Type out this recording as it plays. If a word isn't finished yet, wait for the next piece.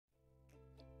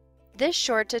This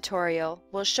short tutorial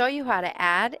will show you how to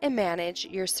add and manage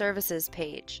your services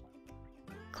page.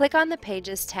 Click on the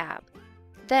Pages tab.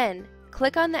 Then,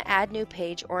 click on the Add New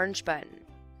Page orange button.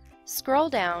 Scroll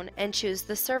down and choose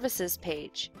the Services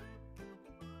page.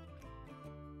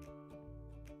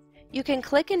 You can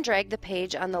click and drag the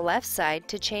page on the left side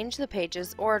to change the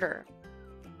page's order.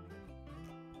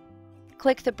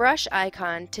 Click the brush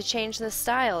icon to change the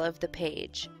style of the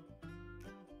page.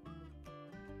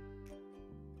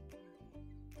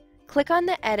 Click on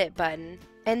the Edit button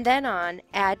and then on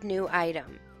Add New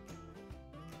Item.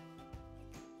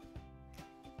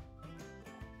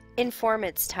 Inform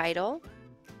its title,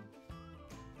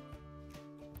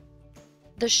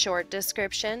 the short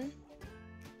description,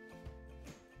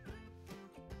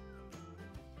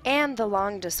 and the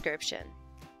long description.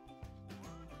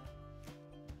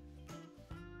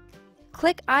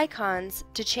 Click Icons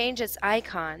to change its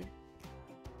icon,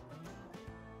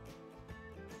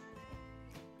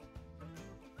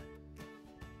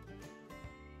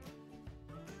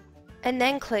 and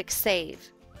then click Save.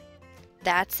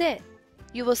 That's it.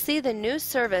 You will see the new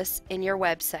service in your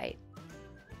website.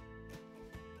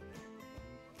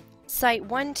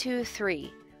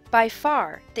 SITE123, by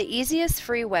far the easiest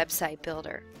free website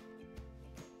builder.